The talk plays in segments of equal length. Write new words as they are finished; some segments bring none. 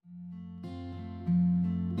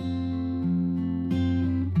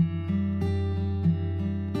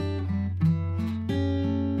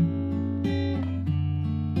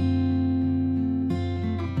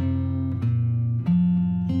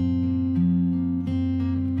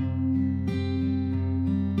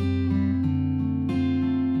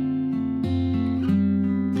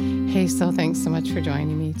Hey, so thanks so much for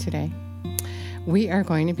joining me today. We are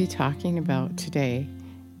going to be talking about today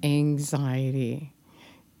anxiety.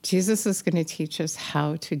 Jesus is going to teach us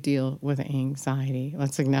how to deal with anxiety.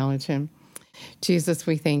 Let's acknowledge him. Jesus,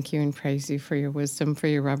 we thank you and praise you for your wisdom, for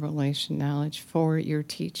your revelation knowledge, for your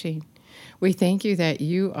teaching. We thank you that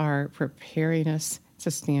you are preparing us to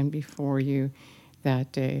stand before you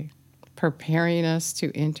that day, preparing us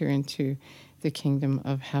to enter into the kingdom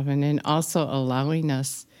of heaven, and also allowing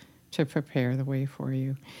us to prepare the way for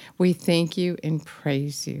you. We thank you and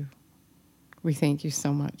praise you. We thank you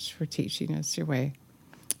so much for teaching us your way.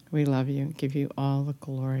 We love you and give you all the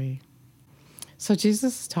glory. So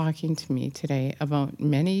Jesus is talking to me today about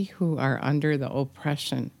many who are under the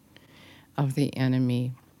oppression of the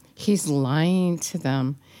enemy. He's lying to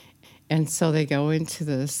them, and so they go into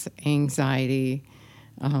this anxiety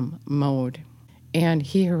mode. And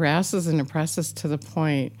he harasses and oppresses to the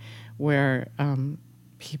point where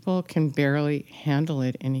people can barely handle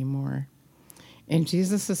it anymore. And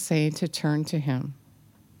Jesus is saying to turn to him,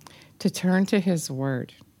 to turn to his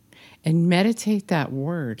word, and meditate that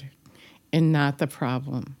word and not the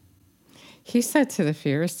problem. He said to the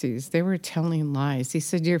Pharisees, they were telling lies. He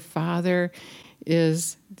said, your father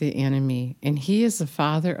is the enemy, and he is the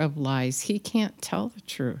father of lies. He can't tell the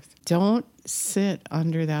truth. Don't sit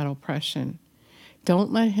under that oppression.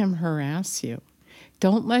 Don't let him harass you.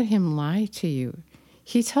 Don't let him lie to you.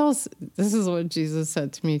 This is what Jesus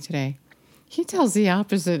said to me today. He tells the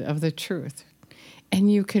opposite of the truth.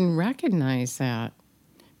 And you can recognize that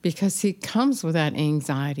because he comes with that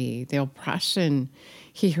anxiety, the oppression.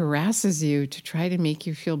 He harasses you to try to make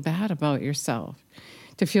you feel bad about yourself,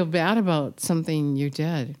 to feel bad about something you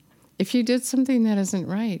did. If you did something that isn't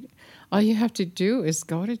right, all you have to do is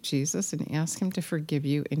go to Jesus and ask him to forgive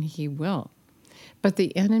you, and he will. But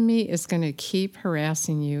the enemy is going to keep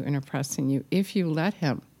harassing you and oppressing you if you let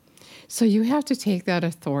him. So you have to take that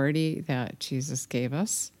authority that Jesus gave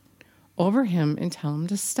us over him and tell him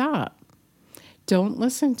to stop. Don't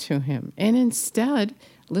listen to him. And instead,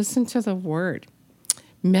 listen to the word.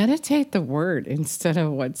 Meditate the word instead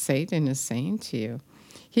of what Satan is saying to you.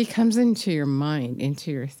 He comes into your mind,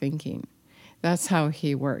 into your thinking. That's how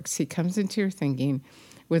he works. He comes into your thinking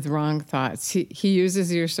with wrong thoughts. He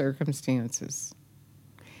uses your circumstances.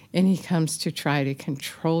 And he comes to try to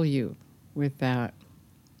control you with that.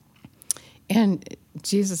 And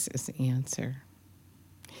Jesus is the answer.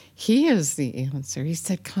 He is the answer. He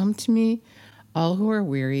said, come to me, all who are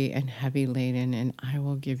weary and heavy laden, and I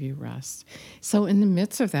will give you rest. So in the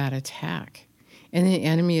midst of that attack, and the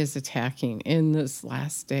enemy is attacking in this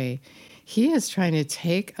last day, he is trying to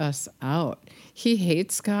take us out. He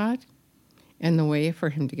hates God, and the way for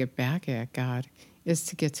him to get back at God is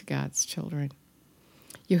to get to God's children.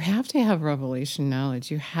 You have to have revelation knowledge.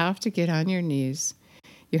 You have to get on your knees.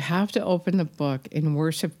 You have to open the book and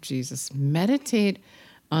worship Jesus. Meditate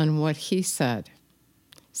on what he said.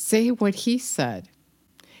 Say what he said.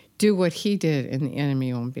 Do what he did, and the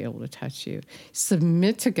enemy won't be able to touch you.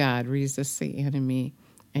 Submit to God, resist the enemy,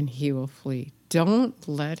 and he will flee. Don't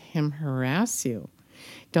let him harass you.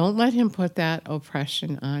 Don't let him put that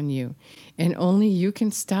oppression on you. And only you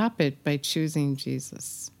can stop it by choosing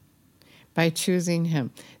Jesus. By choosing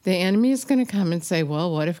him. The enemy is going to come and say,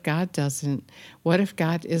 well, what if God doesn't? What if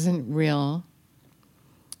God isn't real?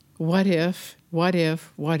 What if?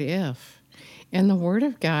 And the word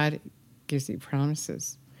of God gives you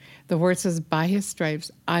promises. The word says, by his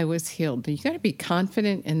stripes, I was healed. You got to be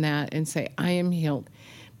confident in that and say, I am healed.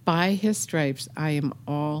 By his stripes, I am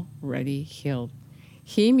already healed.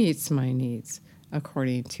 He meets my needs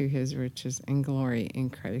according to his riches and glory in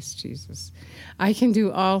Christ Jesus. I can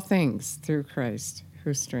do all things through Christ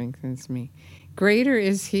who strengthens me. Greater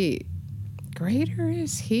is he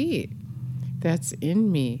that's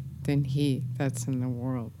in me than he that's in the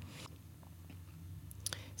world.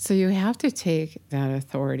 So you have to take that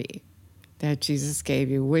authority that Jesus gave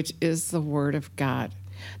you, which is the word of God.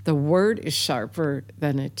 The word is sharper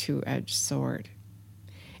than a two-edged sword.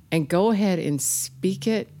 And go ahead and speak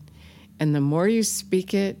it. And the more you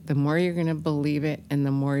speak it, the more you're going to believe it, and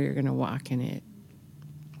the more you're going to walk in it.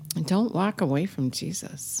 And don't walk away from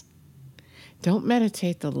Jesus. Don't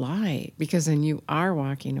meditate the lie, because then you are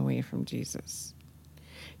walking away from Jesus.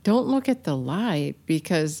 Don't look at the lie,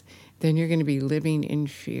 because then you're going to be living in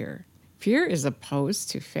fear. Fear is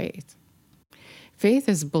opposed to faith. Faith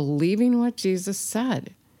is believing what Jesus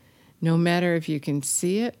said, no matter if you can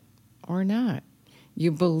see it or not. You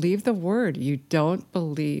believe the word. You don't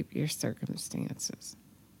believe your circumstances.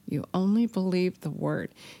 You only believe the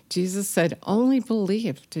word. Jesus said, only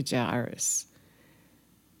believe to Jairus.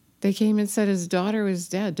 They came and said his daughter was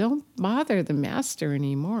dead. Don't bother the master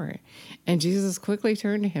anymore. And Jesus quickly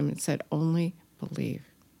turned to him and said, only believe.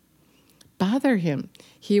 Bother him.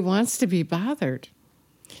 He wants to be bothered.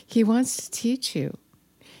 He wants to teach you.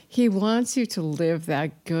 He wants you to live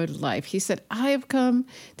that good life. He said, I have come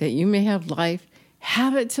that you may have life,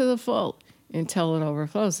 have it to the full until it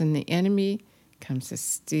overflows. And the enemy comes to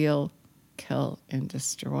steal, kill, and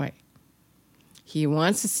destroy. He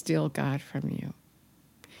wants to steal God from you.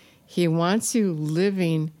 He wants you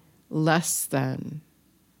living less than.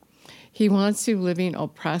 He wants you living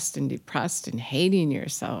oppressed and depressed and hating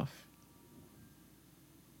yourself.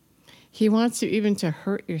 He wants you even to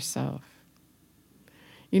hurt yourself.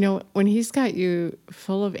 You know, when he's got you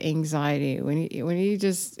full of anxiety, when he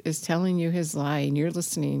just is telling you his lie and you're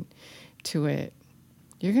listening to it,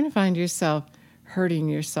 you're going to find yourself hurting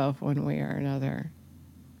yourself one way or another.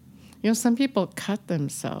 You know, some people cut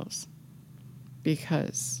themselves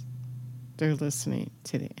because they're listening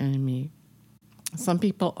to the enemy. Some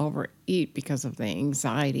people overeat because of the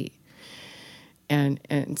anxiety. And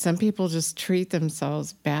some people just treat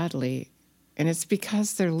themselves badly. And it's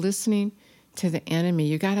because they're listening to the enemy.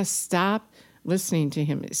 You got to stop listening to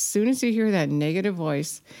him. As soon as you hear that negative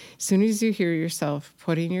voice, as soon as you hear yourself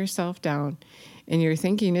putting yourself down and you're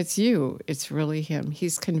thinking it's you, it's really him.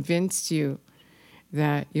 He's convinced you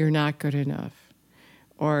that you're not good enough,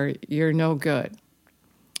 or you're no good,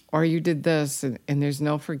 or you did this and there's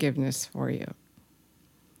no forgiveness for you.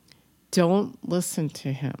 Don't listen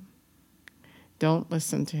to him. Don't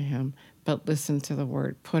listen to him, but listen to the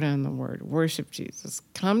word. Put on the word. Worship Jesus.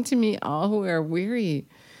 Come to me, all who are weary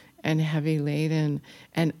and heavy laden,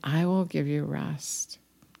 and I will give you rest.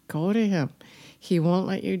 Go to him. He won't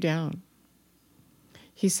let you down.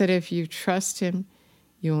 He said if you trust him,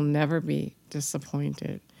 you will never be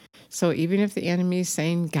disappointed. So even if the enemy is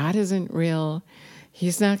saying God isn't real,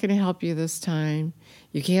 he's not going to help you this time,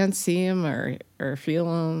 you can't see him or feel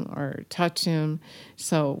him or touch him,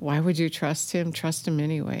 so why would you trust him? Trust him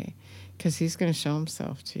anyway, because he's going to show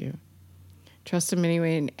himself to you. Trust him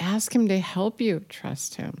anyway and ask him to help you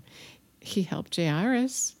trust him. He helped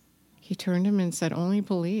Jairus. He turned him and said, only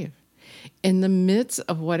believe. In the midst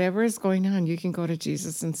of whatever is going on, you can go to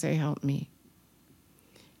Jesus and say, help me.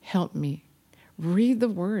 Help me. Read the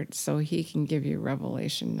word so he can give you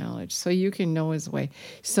revelation knowledge, so you can know his way,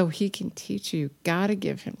 so he can teach you. Got to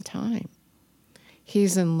give him time.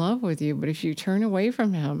 He's in love with you, but if you turn away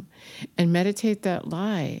from him and meditate that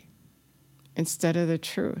lie instead of the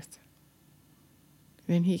truth,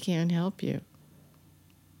 then he can't help you.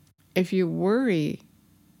 If you worry,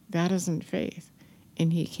 that isn't faith,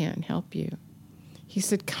 and he can't help you. He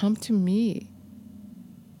said, come to me,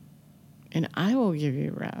 and I will give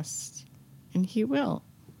you rest. And he will.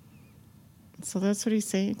 So that's what he's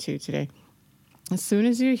saying to you today. As soon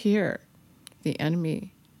as you hear the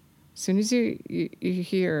enemy, as soon as you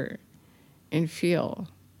hear and feel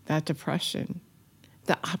that depression,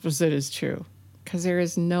 the opposite is true. Because there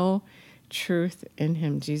is no truth in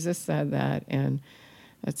him. Jesus said that. And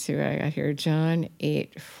let's see what I got here. John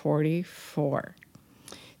 8:44.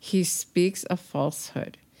 He speaks a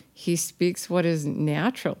falsehood. He speaks what is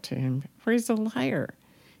natural to him, for he's a liar.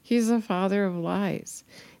 He's a father of lies.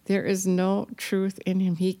 There is no truth in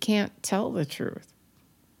him. He can't tell the truth.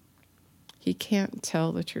 He can't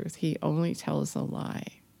tell the truth. He only tells a lie.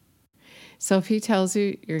 So if he tells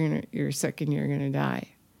you you're sick and you're going to die,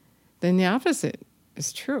 then the opposite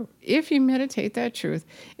is true. If you meditate that truth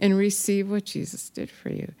and receive what Jesus did for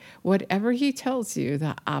you, whatever he tells you,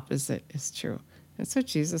 the opposite is true. That's what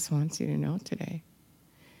Jesus wants you to know today.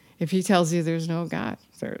 If he tells you there's no God,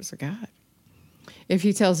 there's a God. If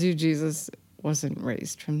he tells you Jesus wasn't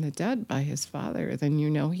raised from the dead by his Father, then you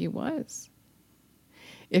know he was.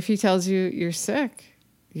 If he tells you you're sick,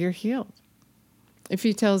 you're healed. If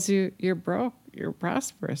he tells you you're broke, you're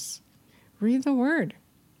prosperous. Read the word.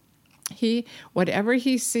 Whatever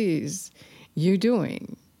he sees you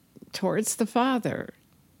doing towards the Father,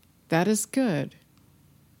 that is good.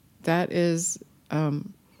 That is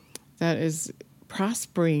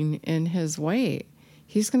prospering in his way.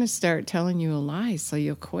 He's going to start telling you a lie so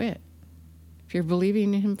you'll quit. If you're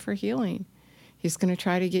believing in him for healing, he's going to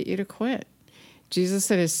try to get you to quit. Jesus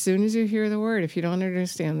said, as soon as you hear the word, if you don't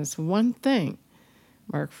understand this one thing,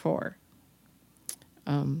 Mark 4,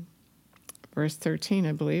 verse 13,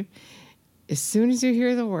 I believe, as soon as you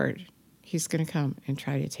hear the word, he's going to come and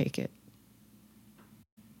try to take it.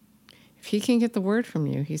 If he can get the word from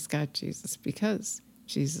you, he's got Jesus, because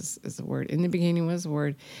Jesus is the Word. In the beginning was the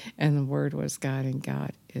Word, and the Word was God, and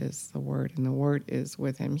God is the Word, and the Word is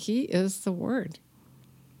with him. He is the Word.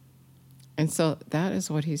 And so that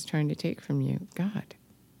is what he's trying to take from you, God.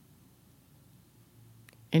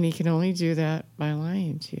 And he can only do that by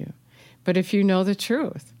lying to you. But if you know the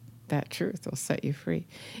truth, that truth will set you free.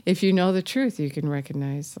 If you know the truth, you can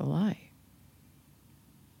recognize the lie.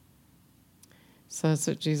 So that's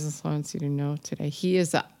what Jesus wants you to know today. He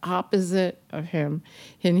is the opposite of him,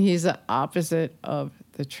 and he's the opposite of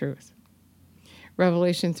the truth.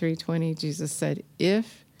 Revelation 3:20, Jesus said,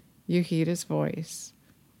 if you heed his voice,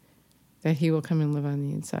 that he will come and live on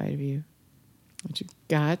the inside of you. But you've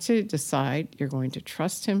got to decide you're going to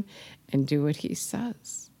trust him and do what he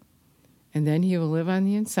says. And then he will live on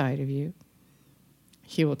the inside of you.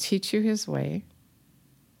 He will teach you his way.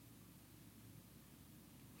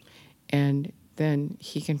 And then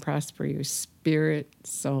he can prosper you, spirit,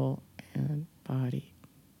 soul, and body.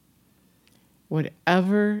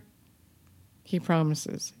 Whatever he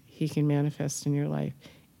promises, he can manifest in your life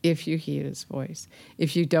if you heed his voice.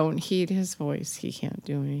 If you don't heed his voice, he can't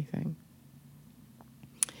do anything.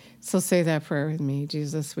 So say that prayer with me.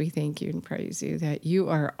 Jesus, we thank you and praise you that you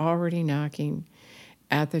are already knocking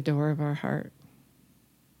at the door of our heart.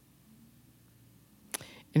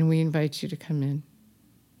 And we invite you to come in.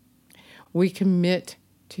 We commit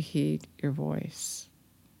to heed your voice.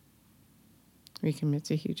 We commit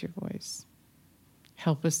to heed your voice.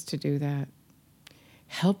 Help us to do that.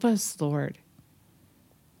 Help us, Lord,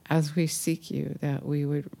 as we seek you, that we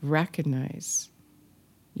would recognize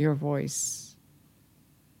your voice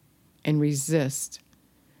and resist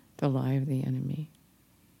the lie of the enemy.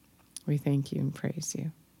 We thank you and praise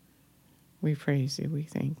you. We praise you. We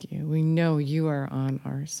thank you. We know you are on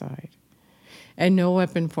our side. And no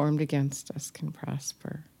weapon formed against us can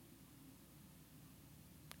prosper.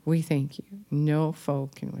 We thank you. No foe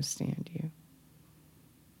can withstand you.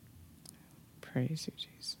 Praise you,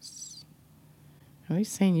 Jesus. And he's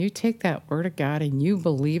saying you take that word of God and you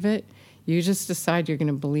believe it. You just decide you're going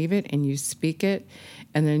to believe it and you speak it.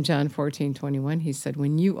 And then John 14:21, he said,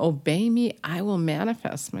 when you obey me, I will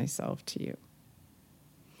manifest myself to you.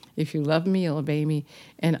 If you love me, you'll obey me,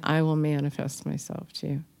 and I will manifest myself to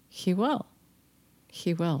you. He will.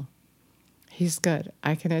 He will. He's good.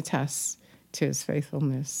 I can attest to his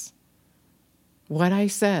faithfulness. What I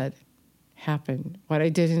said happened. What I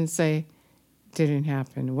didn't say didn't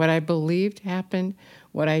happen. What I believed happened.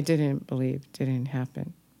 What I didn't believe didn't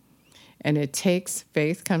happen. And it takes,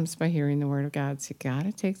 faith comes by hearing the word of God. So you got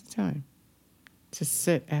to take the time to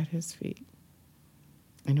sit at his feet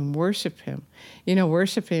and worship him. You know,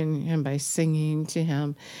 worshiping him by singing to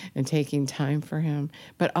him and taking time for him.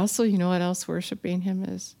 But also, you know what else worshiping him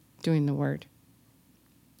is? Doing the word.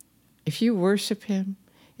 If you worship him,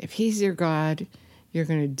 if he's your God, you're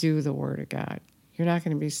going to do the word of God. You're not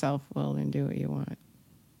going to be self-willed and do what you want.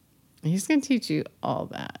 And he's going to teach you all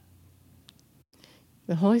that.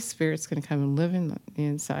 The Holy Spirit's going to come and live in the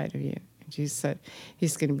inside of you. And Jesus said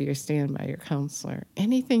he's going to be your standby, your counselor.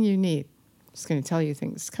 Anything you need. He's going to tell you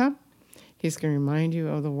things come. He's going to remind you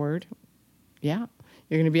of the word. Yeah.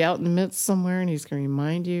 You're going to be out in the midst somewhere, and he's going to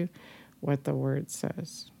remind you what the word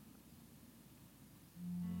says.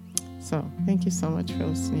 So thank you so much for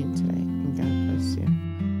listening today, and God bless you.